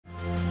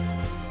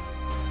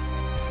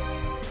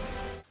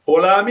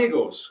Hola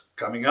amigos,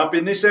 coming up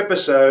in this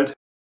episode.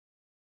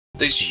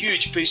 These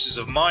huge pieces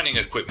of mining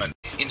equipment,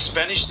 in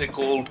Spanish they're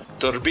called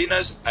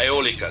Turbines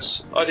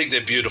eólicas. I think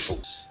they're beautiful.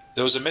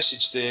 There was a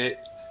message there,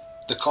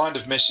 the kind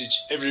of message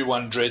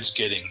everyone dreads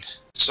getting.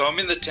 So I'm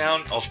in the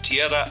town of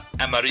Tierra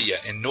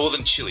Amarilla in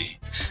northern Chile,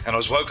 and I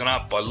was woken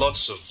up by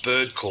lots of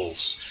bird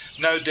calls.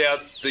 No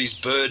doubt these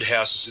bird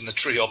houses in the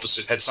tree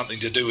opposite had something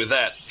to do with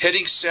that.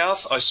 Heading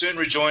south, I soon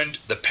rejoined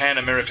the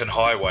Pan-American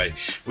Highway,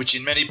 which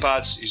in many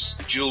parts is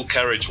dual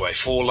carriageway,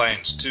 4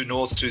 lanes, 2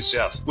 north, 2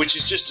 south, which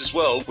is just as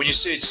well when you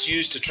see it's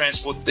used to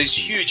transport these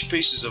huge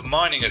pieces of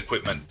mining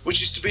equipment,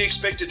 which is to be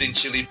expected in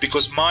Chile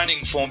because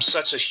mining forms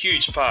such a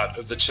huge part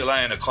of the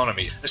Chilean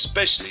economy,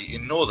 especially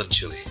in northern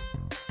Chile.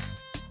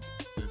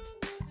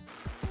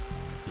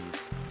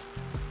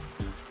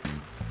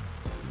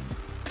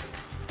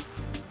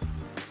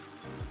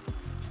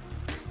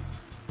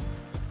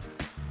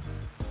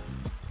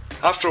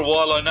 After a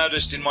while I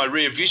noticed in my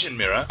rear vision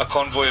mirror a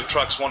convoy of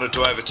trucks wanted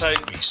to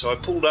overtake me, so I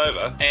pulled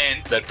over,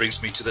 and that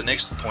brings me to the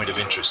next point of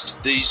interest.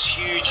 These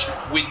huge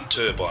wind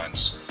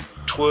turbines,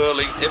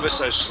 twirling ever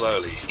so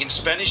slowly. In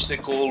Spanish they're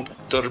called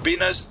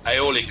Turbines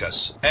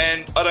eólicas,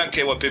 and I don't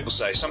care what people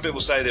say. Some people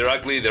say they're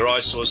ugly, they're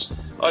eyesores.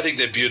 I think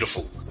they're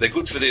beautiful. They're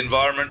good for the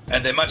environment,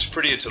 and they're much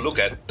prettier to look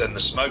at than the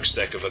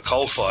smokestack of a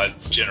coal-fired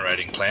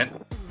generating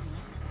plant.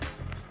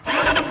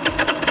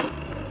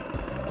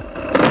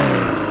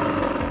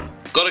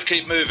 Gotta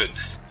keep moving.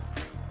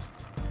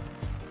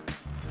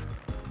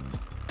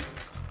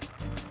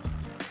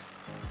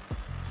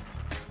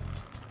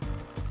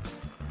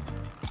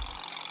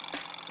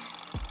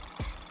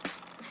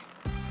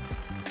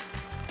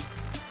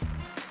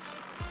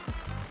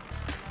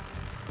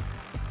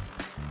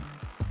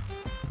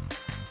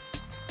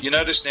 You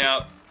notice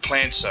now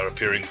plants are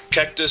appearing,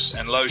 cactus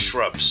and low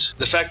shrubs.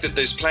 The fact that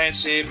there's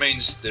plants here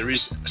means there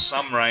is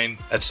some rain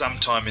at some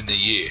time in the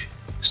year.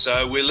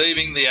 So we're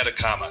leaving the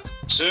Atacama.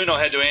 Soon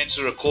I had to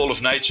answer a call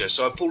of nature,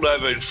 so I pulled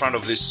over in front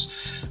of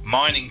this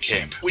mining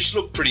camp, which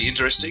looked pretty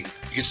interesting.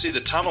 You can see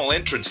the tunnel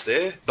entrance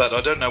there, but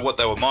I don't know what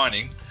they were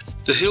mining.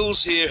 The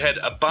hills here had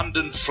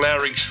abundant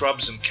flowering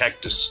shrubs and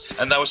cactus,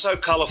 and they were so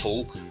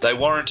colourful they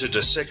warranted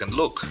a second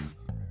look.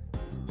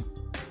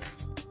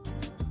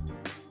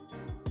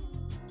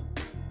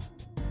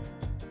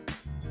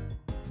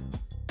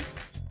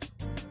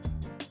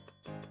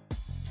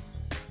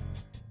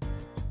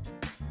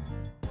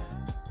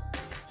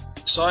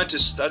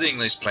 Scientists studying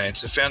these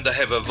plants have found they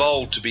have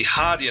evolved to be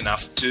hardy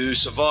enough to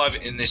survive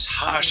in this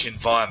harsh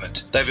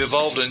environment. They've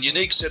evolved a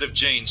unique set of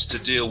genes to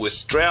deal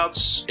with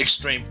droughts,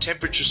 extreme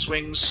temperature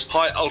swings,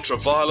 high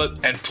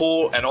ultraviolet, and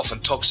poor and often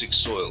toxic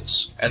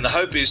soils. And the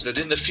hope is that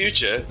in the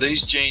future,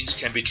 these genes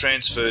can be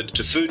transferred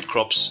to food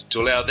crops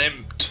to allow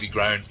them to be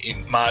grown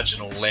in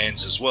marginal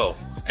lands as well.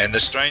 And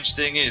the strange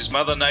thing is,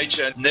 Mother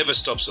Nature never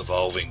stops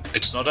evolving.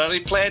 It's not only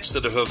plants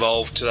that have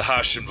evolved to the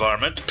harsh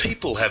environment,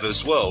 people have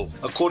as well.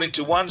 According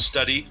to one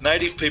study,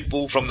 native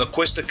people from the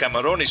Cuesta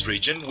Camarones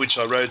region, which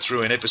I rode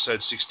through in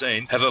episode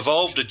 16, have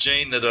evolved a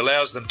gene that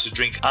allows them to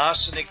drink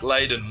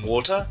arsenic-laden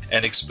water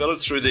and expel it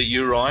through their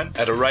urine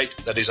at a rate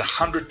that is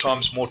 100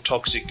 times more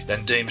toxic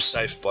than deemed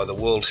safe by the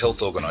World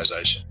Health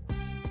Organization.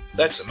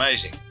 That's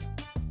amazing.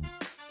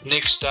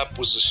 Next up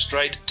was a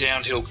straight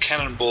downhill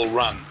cannonball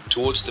run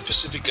towards the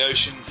Pacific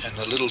Ocean and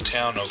the little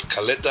town of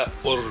Caleta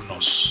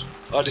Hornos.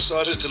 I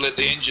decided to let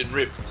the engine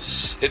rip.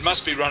 It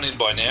must be running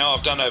by now.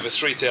 I've done over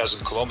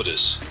 3,000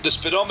 kilometres. The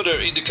speedometer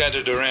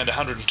indicated around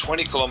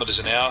 120 kilometres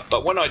an hour,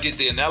 but when I did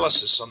the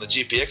analysis on the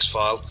GPX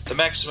file, the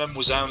maximum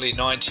was only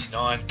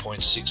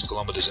 99.6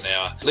 kilometres an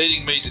hour,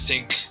 leading me to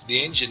think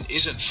the engine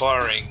isn't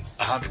firing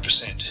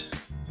 100%.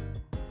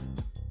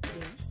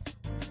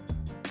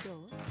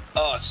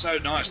 Oh, it's so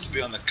nice to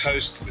be on the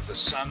coast with the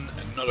sun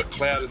and not a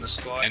cloud in the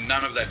sky and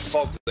none of that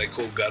fog they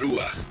call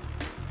garua.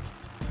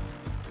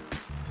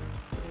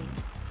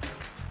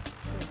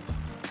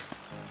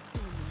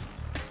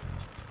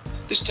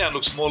 This town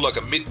looks more like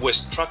a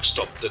Midwest truck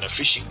stop than a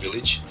fishing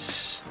village,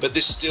 but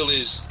this still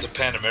is the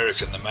Pan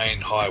American, the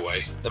main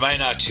highway, the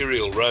main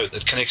arterial road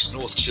that connects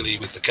North Chile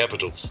with the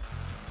capital.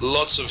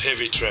 Lots of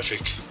heavy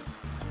traffic.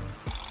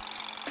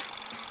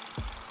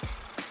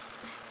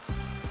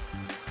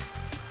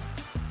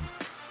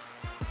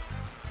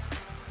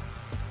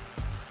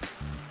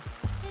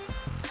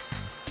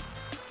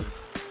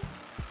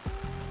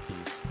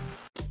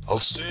 I'll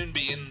soon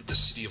be in the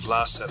city of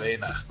La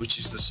Sirena, which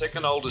is the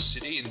second oldest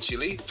city in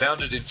Chile,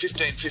 founded in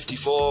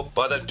 1554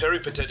 by that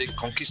peripatetic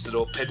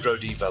conquistador Pedro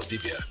de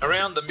Valdivia.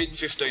 Around the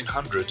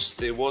mid-1500s,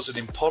 there was an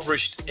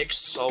impoverished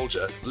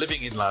ex-soldier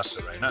living in La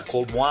Sirena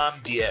called Juan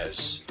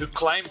Diaz, who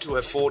claimed to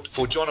have fought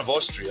for John of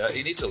Austria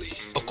in Italy.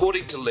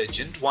 According to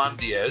legend, Juan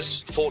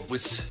Diaz fought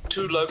with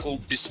 2 local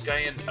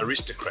Biscayan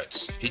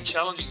aristocrats. He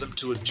challenged them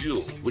to a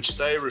duel, which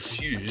they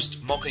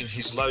refused, mocking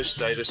his low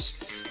status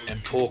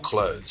and poor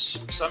clothes.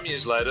 Some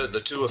years later, the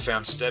 2 were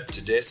found stabbed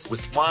to death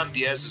with Juan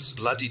Diaz's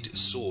bloodied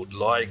sword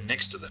lying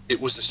next to them.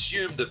 It was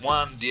assumed that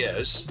Juan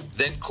Diaz,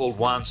 then called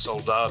Juan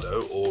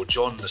Soldado or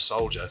John the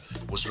Soldier,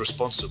 was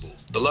responsible.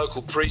 The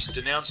local priest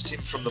denounced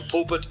him from the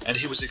pulpit and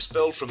he was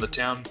expelled from the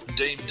town,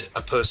 deemed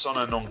a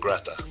persona non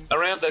grata.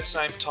 Around that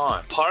same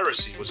time,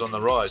 piracy was on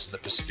the rise in the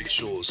Pacific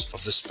shores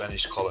of the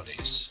Spanish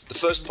colonies. The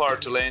first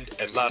pirate to land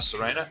at La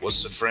Sirena was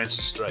Sir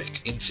Francis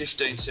Drake in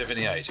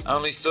 1578,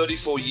 only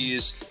 34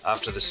 years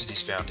after the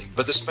city's founding.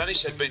 But the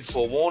Spanish had been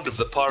forewarned of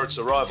the pirates'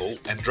 arrival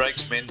and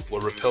Drake's men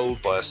were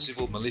repelled by a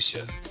civil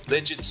militia.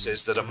 Legend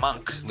says that a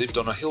monk lived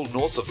on a hill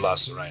north of La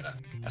Sirena,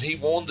 and he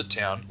warned the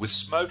town with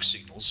smoke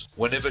signals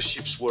whenever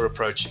ships were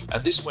approaching,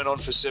 and this went on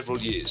for several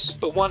years.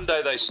 But one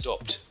day they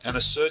stopped, and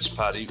a search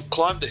party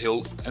climbed the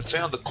hill and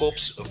found the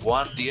corpse of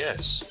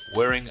Anideas,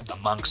 wearing a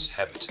monk's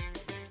habit.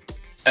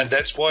 And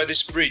that's why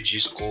this bridge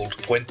is called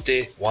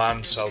Puente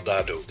Juan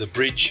Soldado, the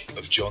bridge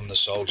of John the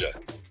Soldier.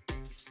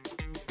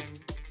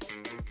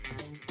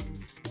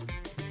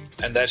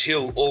 And that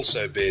hill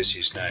also bears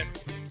his name.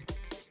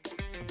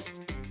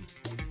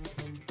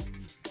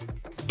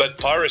 But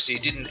piracy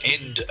didn't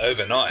end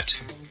overnight.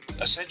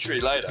 A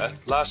century later,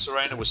 La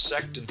Sirena was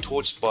sacked and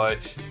torched by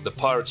the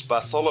pirates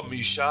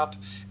Bartholomew Sharp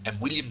and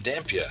William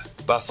Dampier.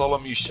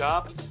 Bartholomew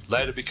Sharp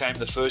later became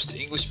the first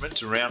Englishman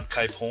to round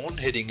Cape Horn,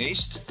 heading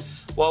east,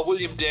 while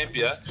William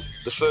Dampier,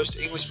 the first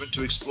Englishman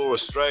to explore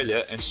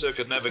Australia and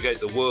circumnavigate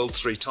the world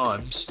 3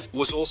 times,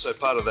 was also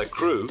part of that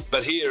crew,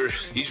 but here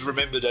he's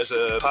remembered as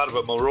a part of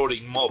a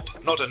marauding mob,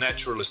 not a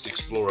naturalist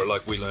explorer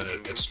like we learn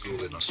at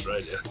school in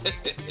Australia.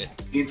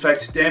 In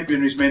fact, Dampier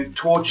and his men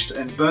torched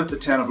and burnt the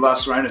town of La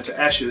Sirena to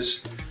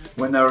ashes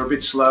when they were a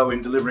bit slow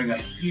in delivering a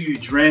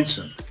huge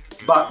ransom.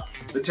 But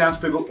the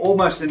townspeople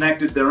almost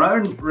enacted their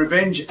own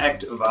revenge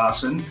act of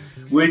arson,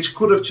 which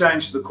could have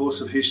changed the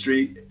course of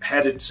history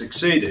had it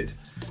succeeded.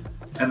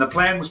 And the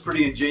plan was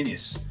pretty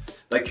ingenious.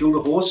 They killed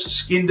a horse,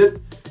 skinned it,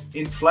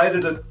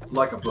 inflated it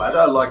like a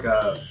bladder, like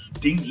a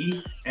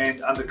dinghy,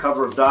 and under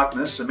cover of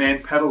darkness, a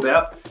man paddled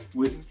out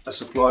with a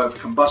supply of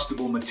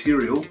combustible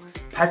material,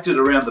 packed it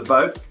around the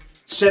boat,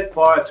 set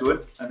fire to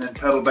it, and then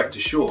paddled back to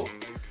shore.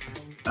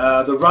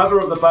 The rudder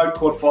of the boat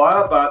caught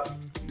fire, but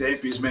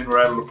Dampier's men were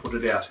able to put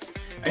it out.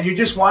 And you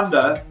just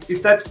wonder,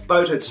 if that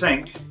boat had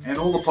sank and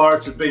all the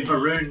pirates had been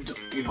marooned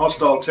in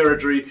hostile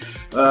territory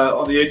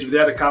on the edge of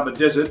the Atacama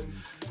Desert,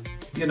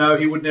 you know,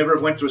 he would never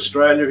have went to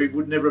Australia, he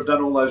would never have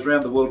done all those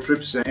round the world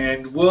trips,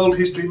 and world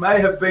history may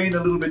have been a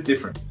little bit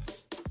different.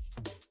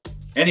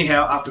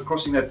 Anyhow, after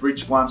crossing that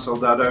bridge Juan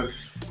Soldado,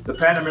 the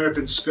Pan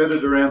Americans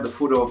skirted around the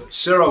foot of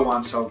Cerro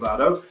Juan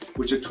Soldado,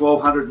 which at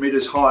 1,200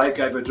 metres high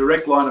gave a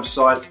direct line of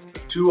sight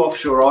of 2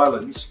 offshore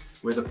islands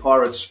where the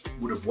pirates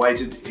would have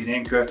waited in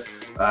anchor,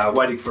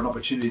 waiting for an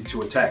opportunity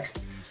to attack.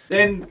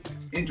 Then,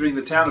 entering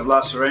the town of La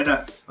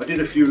Sirena, I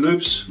did a few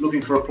loops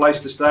looking for a place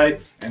to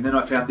stay, and then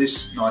I found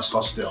this nice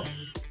hostel.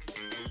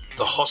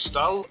 The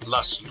Hostal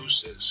Las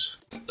Luces.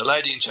 The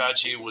lady in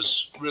charge here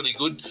was really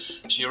good.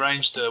 She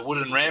arranged a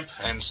wooden ramp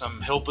and some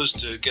helpers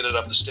to get it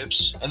up the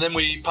steps. And then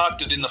we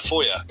parked it in the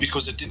foyer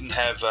because it didn't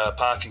have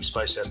parking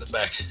space out the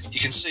back. You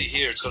can see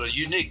here it's got a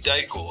unique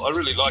decor. I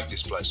really like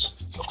this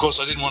place. Of course,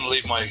 I didn't want to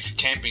leave my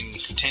camping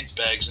tent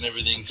bags and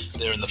everything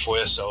there in the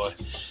foyer, so I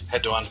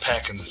had to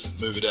unpack and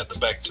move it out the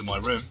back to my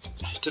room.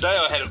 Today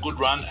I had a good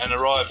run and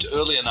arrived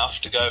early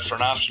enough to go for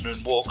an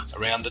afternoon walk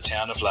around the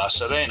town of La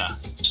Sirena.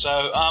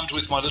 So, armed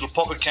with my little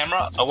pocket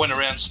camera, I went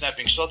around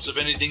snapping shots of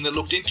anything that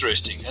looked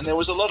interesting, and there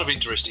was a lot of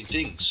interesting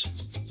things.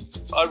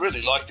 I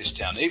really like this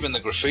town, even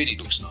the graffiti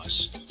looks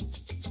nice.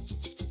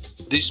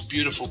 This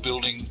beautiful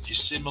building is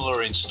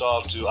similar in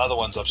style to other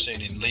ones I've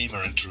seen in Lima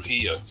and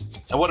Trujillo.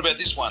 And what about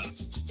this one?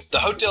 The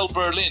Hotel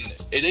Berlin.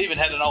 It even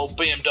had an old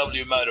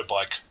BMW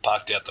motorbike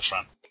parked out the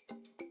front.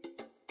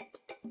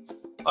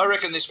 I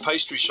reckon this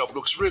pastry shop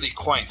looks really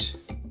quaint.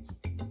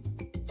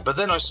 But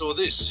then I saw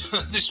this.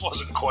 This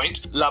wasn't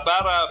quaint. La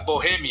Barra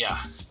Bohemia.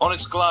 On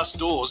its glass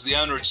doors, the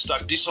owner had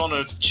stuck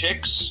dishonoured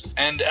checks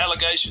and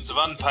allegations of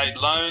unpaid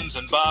loans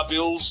and bar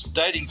bills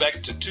dating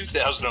back to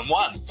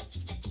 2001.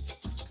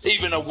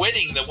 Even a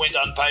wedding that went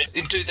unpaid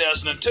in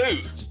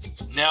 2002.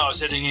 Now I was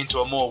heading into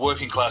a more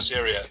working class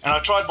area, and I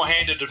tried my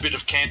hand at a bit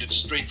of candid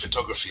street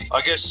photography. I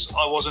guess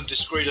I wasn't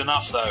discreet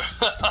enough though.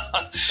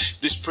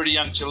 This pretty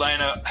young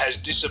Chilena has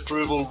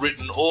disapproval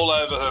written all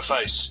over her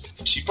face.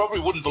 She probably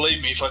wouldn't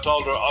believe me if I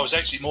told her I was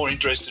actually more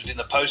interested in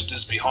the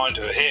posters behind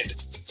her head.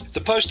 The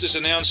posters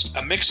announced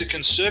a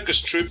Mexican circus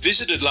troupe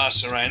visited La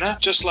Sirena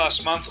just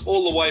last month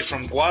all the way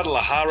from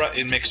Guadalajara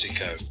in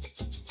Mexico.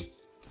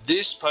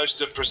 This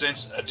poster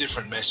presents a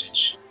different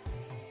message.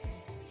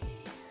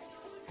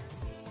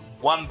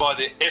 One by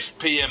the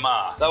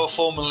FPMR. They were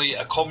formerly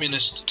a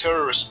communist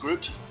terrorist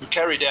group who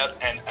carried out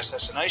an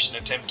assassination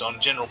attempt on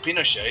General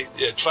Pinochet.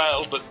 It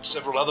failed, but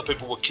several other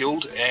people were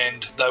killed,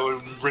 and they were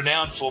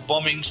renowned for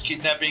bombings,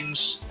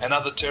 kidnappings, and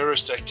other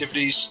terrorist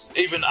activities,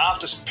 even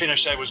after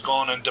Pinochet was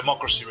gone and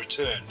democracy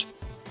returned.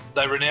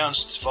 They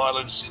renounced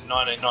violence in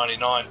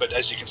 1999, but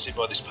as you can see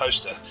by this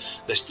poster,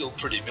 they're still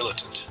pretty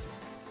militant.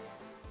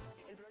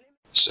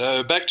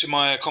 So back to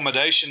my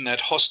accommodation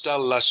at Hostal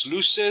Las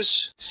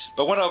Luces,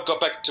 but when I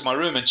got back to my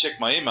room and checked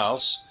my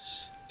emails,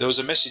 there was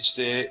a message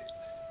there,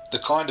 the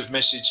kind of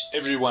message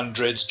everyone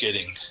dreads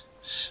getting.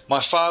 My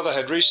father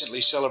had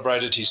recently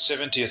celebrated his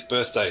 70th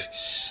birthday,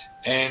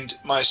 and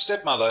my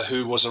stepmother,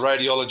 who was a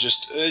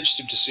radiologist, urged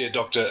him to see a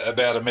doctor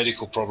about a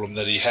medical problem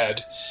that he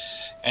had,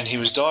 and he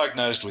was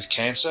diagnosed with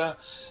cancer,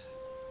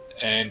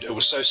 and it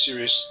was so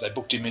serious they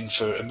booked him in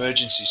for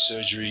emergency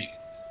surgery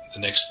the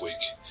next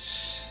week.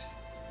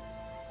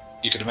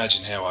 You can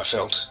imagine how I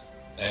felt,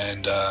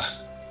 and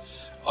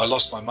I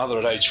lost my mother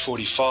at age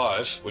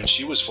 45 when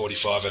she was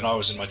 45 and I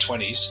was in my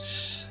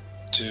 20s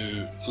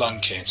to lung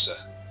cancer.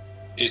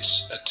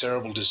 It's a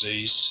terrible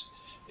disease.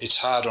 It's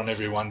hard on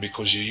everyone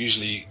because you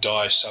usually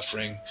die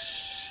suffering.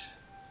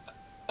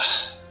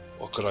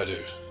 What could I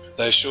do?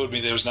 They assured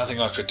me there was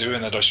nothing I could do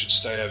and that I should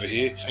stay over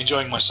here,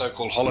 enjoying my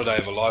so-called holiday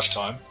of a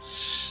lifetime.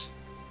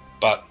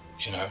 But,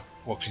 you know,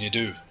 what can you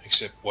do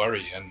except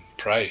worry and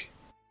pray?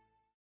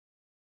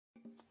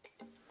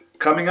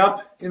 Coming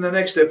up in the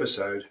next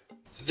episode.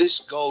 This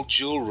gold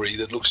jewellery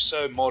that looks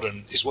so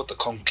modern is what the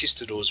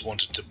conquistadors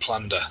wanted to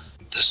plunder.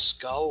 The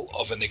skull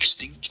of an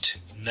extinct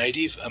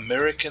Native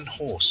American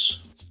horse.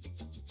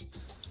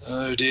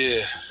 Oh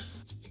dear.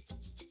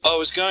 I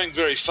was going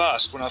very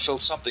fast when I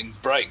felt something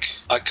break.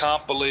 I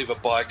can't believe a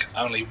bike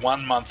only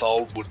 1 month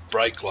old would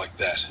break like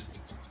that.